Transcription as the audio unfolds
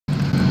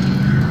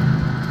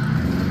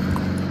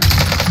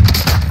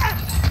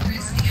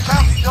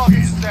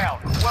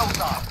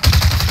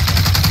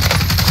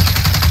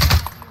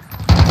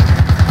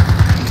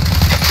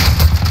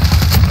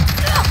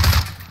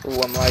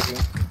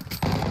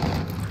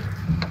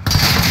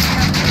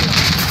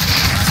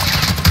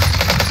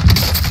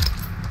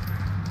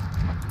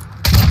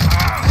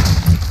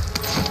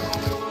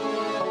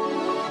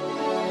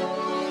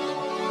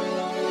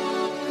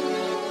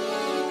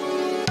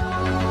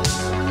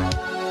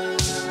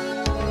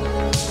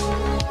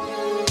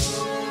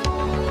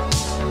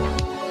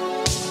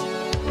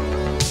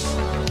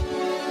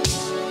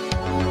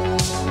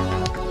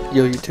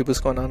Yo YouTube, what's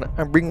going on?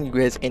 I'm bringing you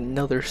guys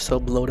another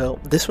sub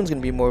loadout. This one's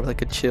gonna be more of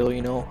like a chill,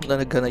 you know,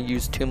 not gonna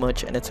use too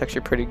much, and it's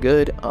actually pretty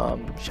good.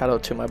 Shout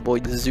out to my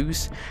boy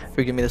Zeus for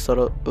giving me this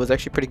loadout. It was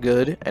actually pretty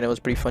good, and it was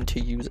pretty fun to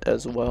use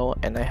as well.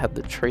 And I had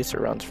the tracer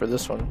rounds for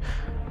this one,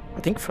 I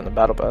think from the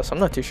battle pass. I'm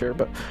not too sure,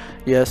 but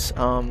yes.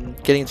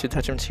 Getting into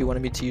attachments, he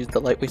wanted me to use the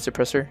lightweight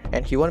suppressor,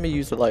 and he wanted me to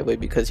use the lightweight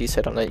because he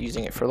said I'm not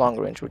using it for long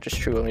range, which is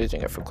true. I'm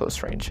using it for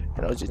close range,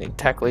 and I was using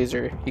tac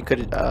laser.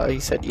 He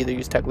said either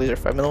use tac laser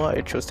 5mm.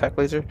 I chose tac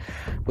laser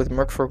with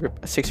Merc 4 grip,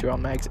 60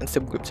 round mags, and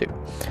stable grip 2.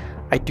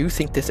 I do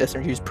think this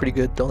SMG is pretty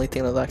good. The only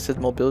thing that lacks is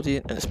mobility,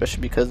 and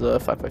especially because of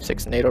the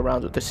 5.56 NATO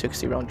rounds with the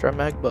 60 round drum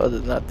mag. But other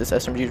than that, this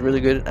SMG is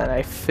really good, and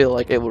I feel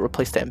like it will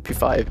replace the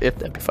MP5 if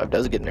the MP5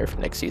 does get nerfed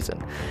next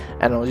season.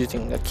 And I was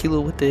using a kilo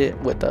with it,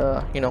 with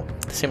you know,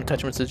 the same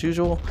attachments as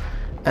usual.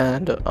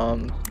 And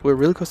we're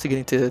really close to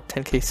getting to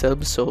 10k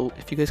subs, so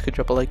if you guys could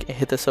drop a like and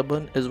hit the sub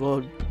button as well,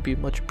 it would be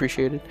much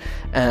appreciated.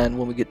 And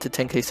when we get to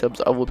 10k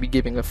subs, I will be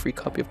giving a free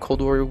copy of Cold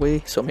War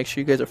away, so make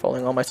sure you guys are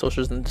following all my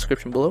socials in the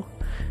description below,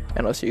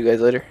 and I'll see you guys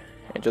later.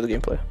 Enjoy the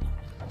gameplay.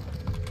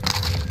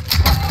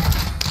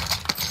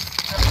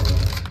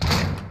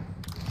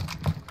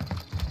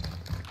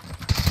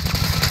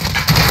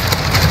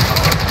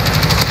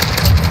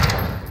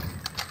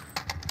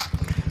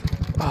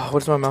 Oh,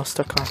 what is my mouse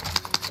stuck on?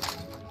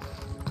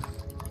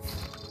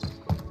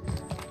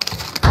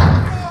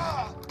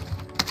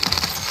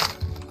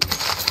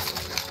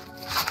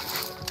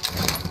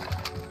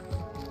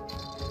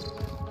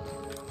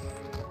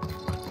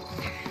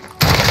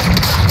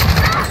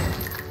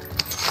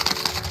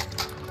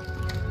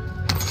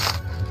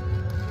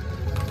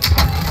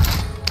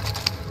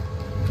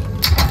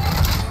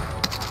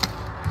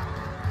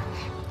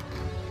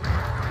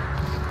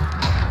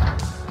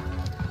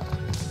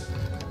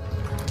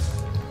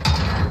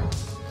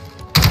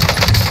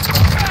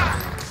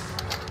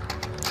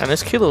 And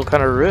this kilo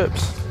kind of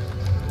rips.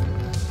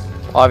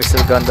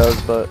 Obviously the gun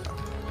does, but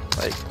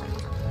like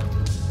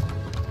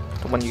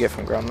the one you get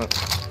from ground. Be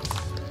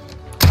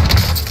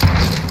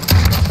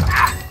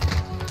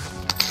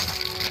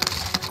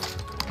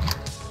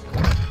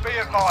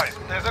advised,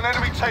 there's an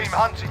enemy team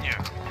hunting you.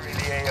 Through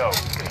the AO.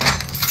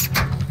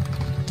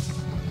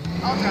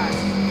 I'll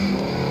drive.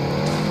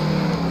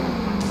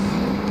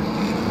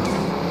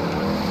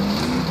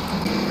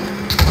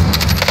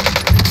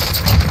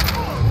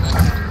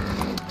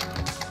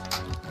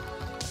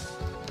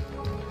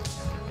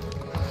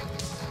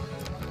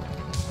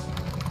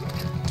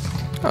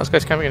 Oh, this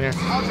guy's coming in here.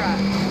 I'll drive.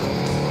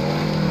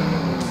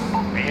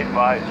 Be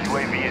advised,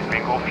 UAV is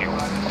bingo fuel.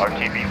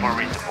 RTB for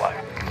resupply.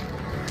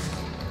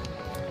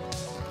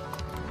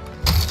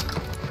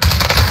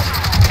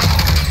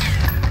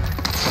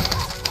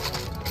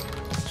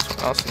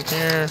 Someone else in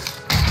here.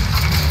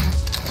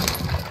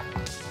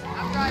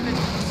 I'm driving.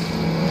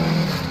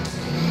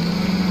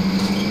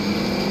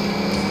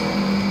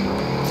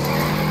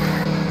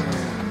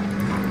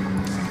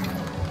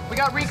 We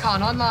got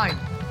recon online.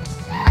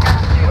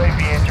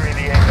 UAV entering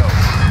the AO.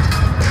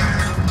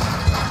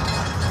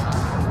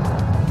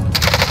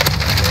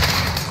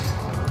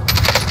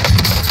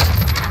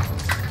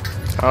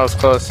 Oh, that was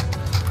close. I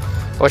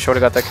wish I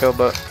would have got that kill,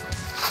 but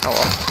oh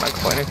well, I'm not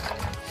complaining.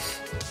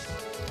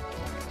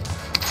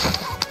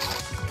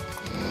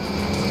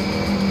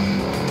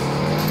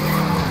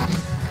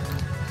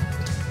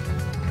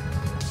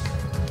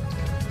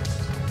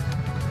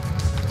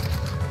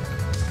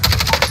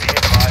 Be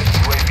advised,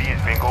 UAV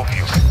is bingo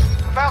fuel.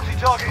 Bounty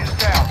target is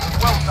down.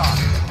 Well done.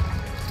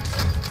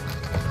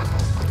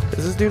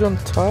 Is this dude on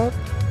top?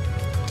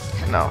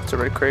 No, it's a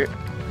red crate.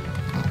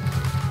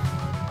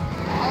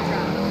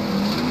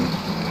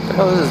 What the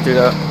hell is this dude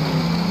at?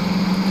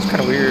 It's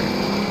kind of weird.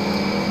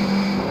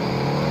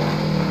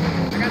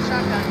 I got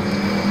shotgun.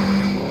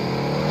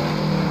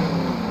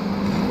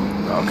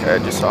 Okay, I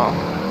just saw him.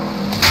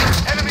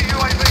 Enemy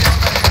UAV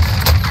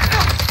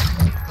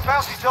on.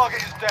 Bounty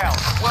target is down.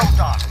 Well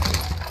done.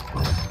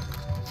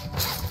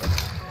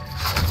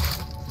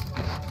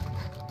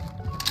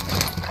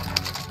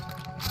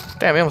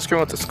 Damn, he almost screwed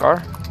with the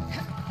scar.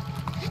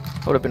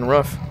 Would have been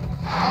rough.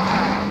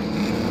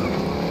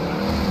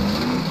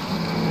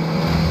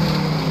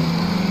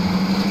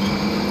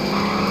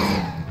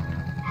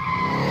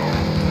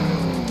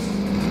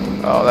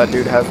 Oh, that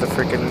dude has the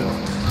freaking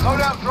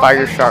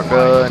fire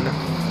shotgun.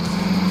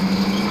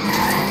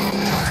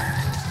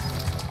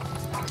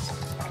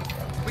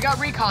 We got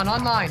recon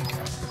online.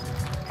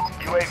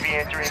 UAV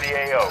entering the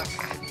AO.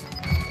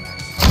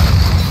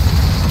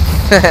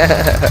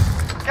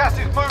 Gas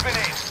is moving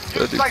in.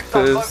 New safe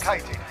zone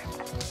located.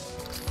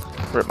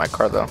 Rip my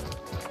car though.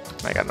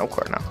 I got no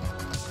car now.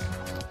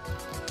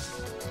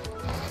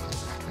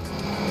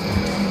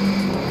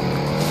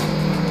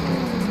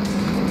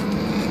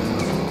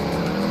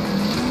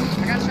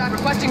 I got shot.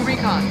 Requesting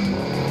recon.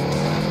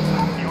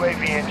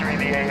 UAV entering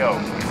the AO.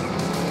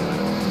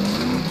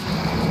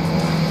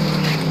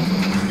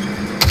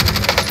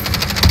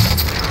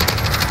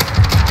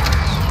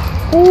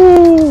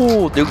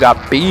 Ooh, dude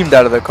got beamed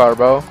out of the car,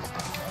 bro.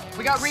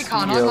 We got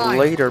recon See ya online.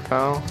 later,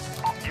 pal.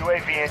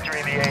 UAV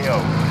entering the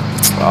AO.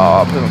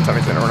 Oh, please don't tell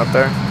me he's gonna run up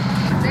there.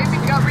 Navy,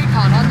 we got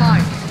recon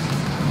online.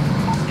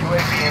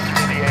 UAV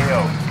entering the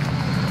AO.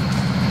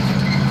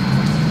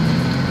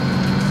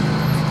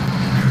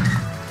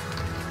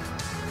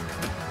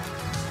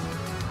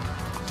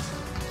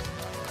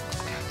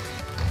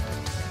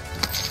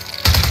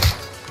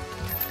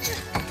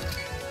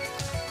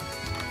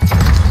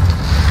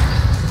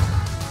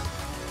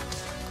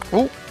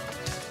 Ooh.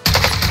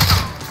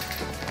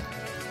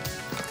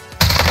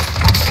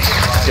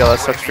 Yo, that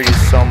sucks for you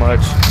so much.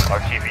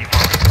 RTV for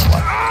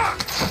resupply.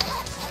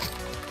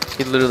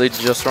 He literally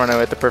just ran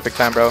away at the perfect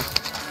time, bro.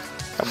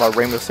 How about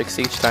Rainbow Six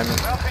Siege timing?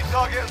 Bounty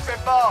target has been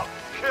marked.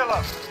 Kill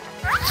him.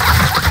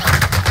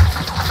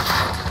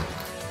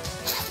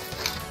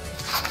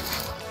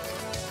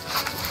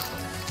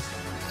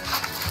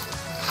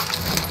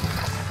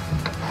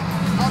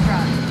 I'll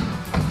drive.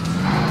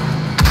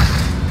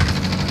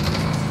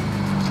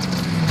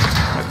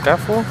 Like that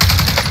fool?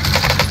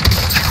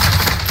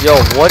 Yo,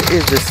 what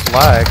is this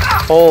lag?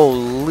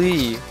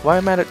 Holy. Why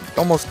am I at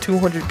almost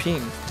 200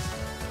 ping?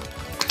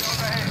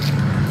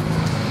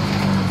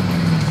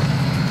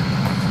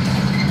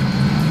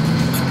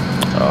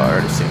 Oh, I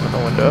already seen him in the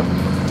window.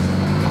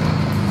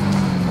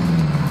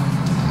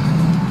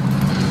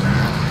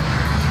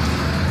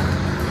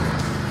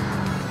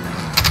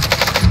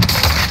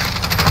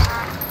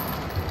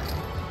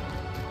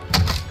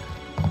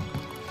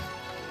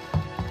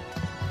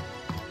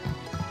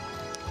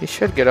 He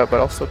should get up,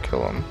 but I'll still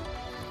kill him.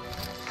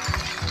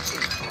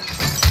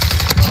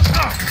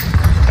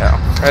 Yeah,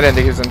 I didn't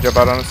think he was gonna jump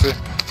out, honestly.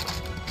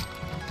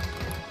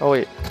 Oh,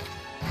 wait.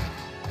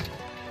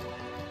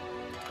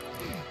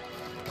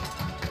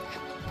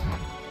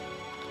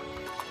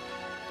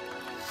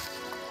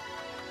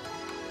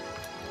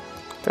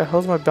 The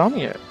hell's my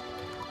bounty at?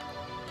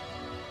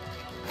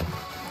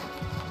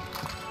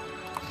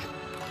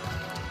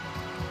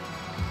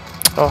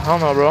 Oh, hell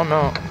no, bro,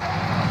 no.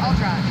 I'll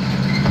drive.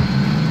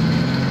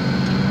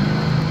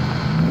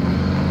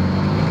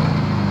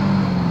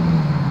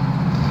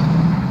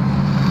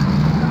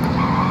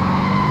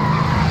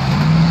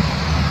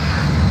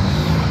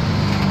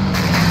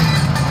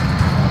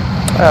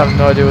 I have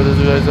no idea where this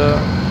guy's at.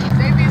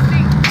 Navy is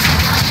deep.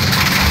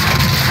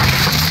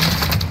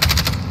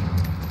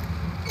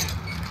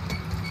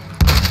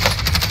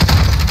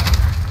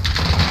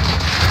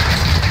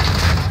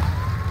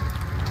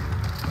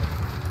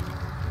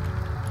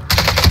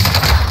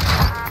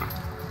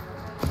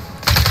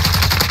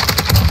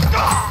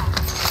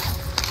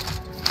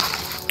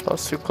 That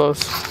was too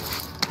close.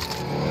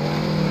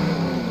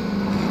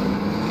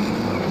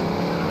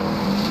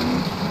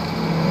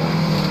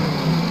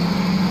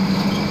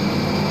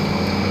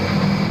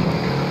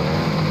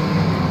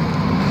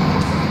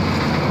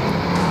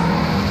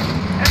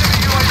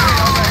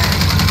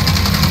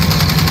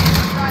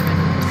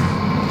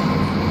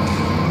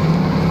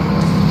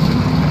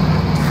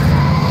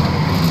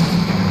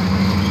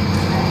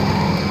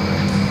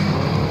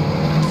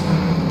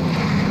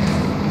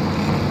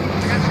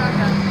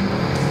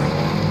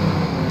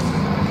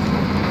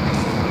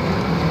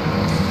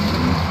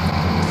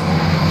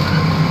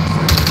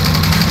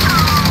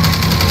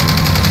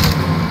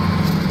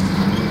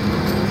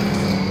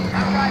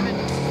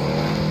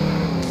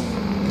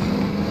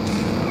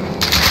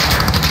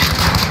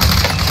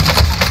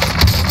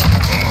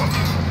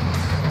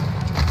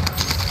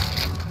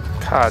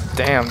 God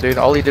damn, dude.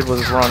 All he did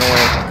was run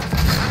away.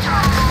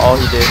 All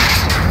he did.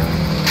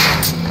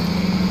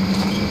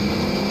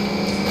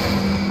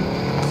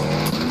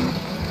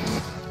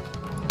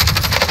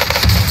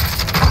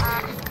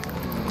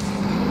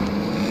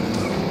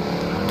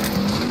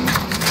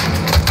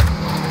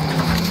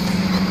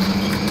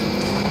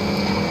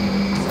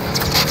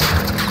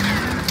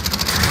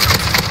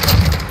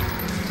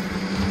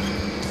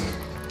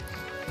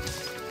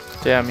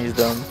 Damn, he's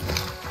dumb.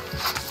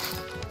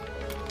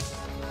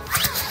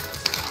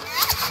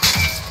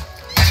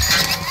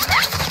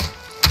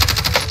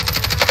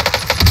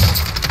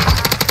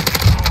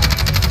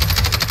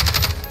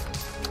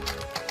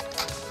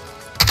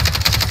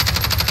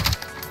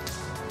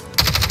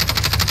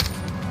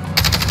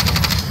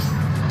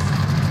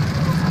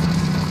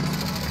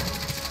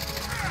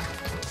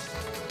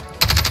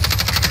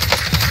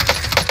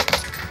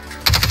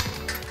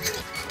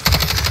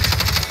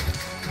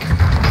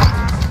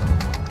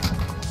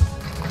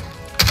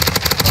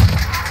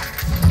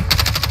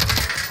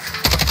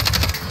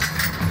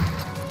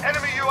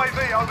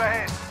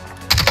 Overhead.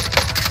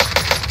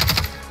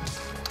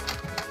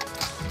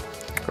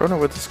 I don't know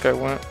where this guy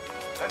went.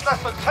 There's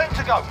less than 10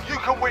 to go. You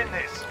can win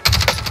this.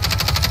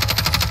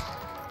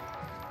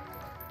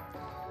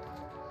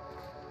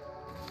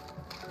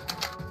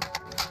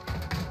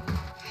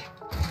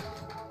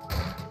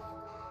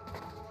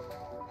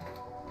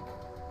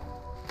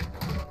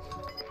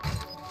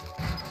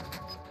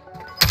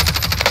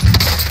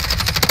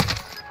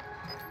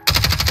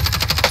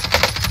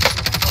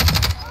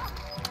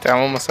 Damn,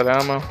 almost at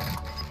ammo.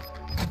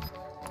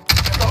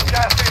 Got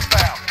gas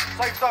inbound.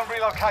 Safe zone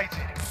relocated.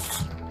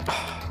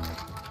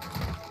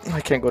 I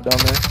can't go down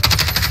there.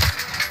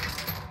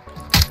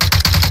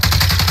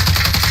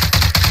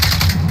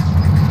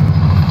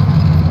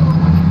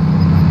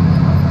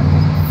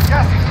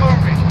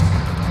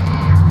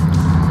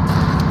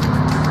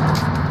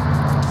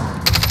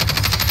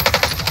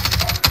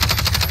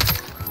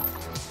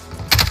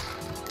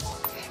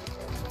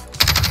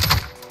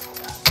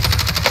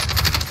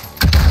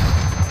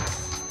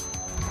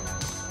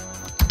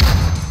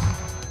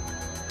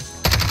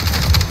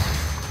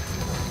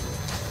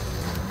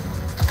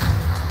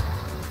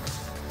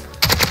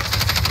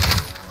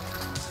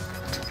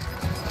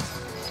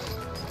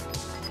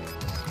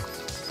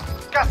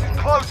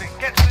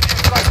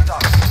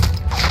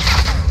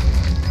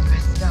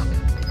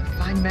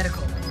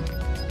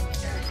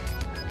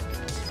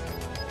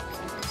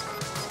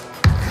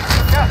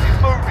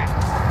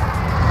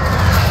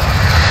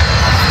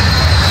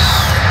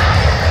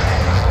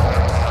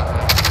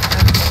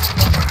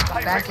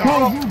 Back Bingo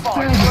out. on 5.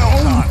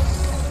 Well done.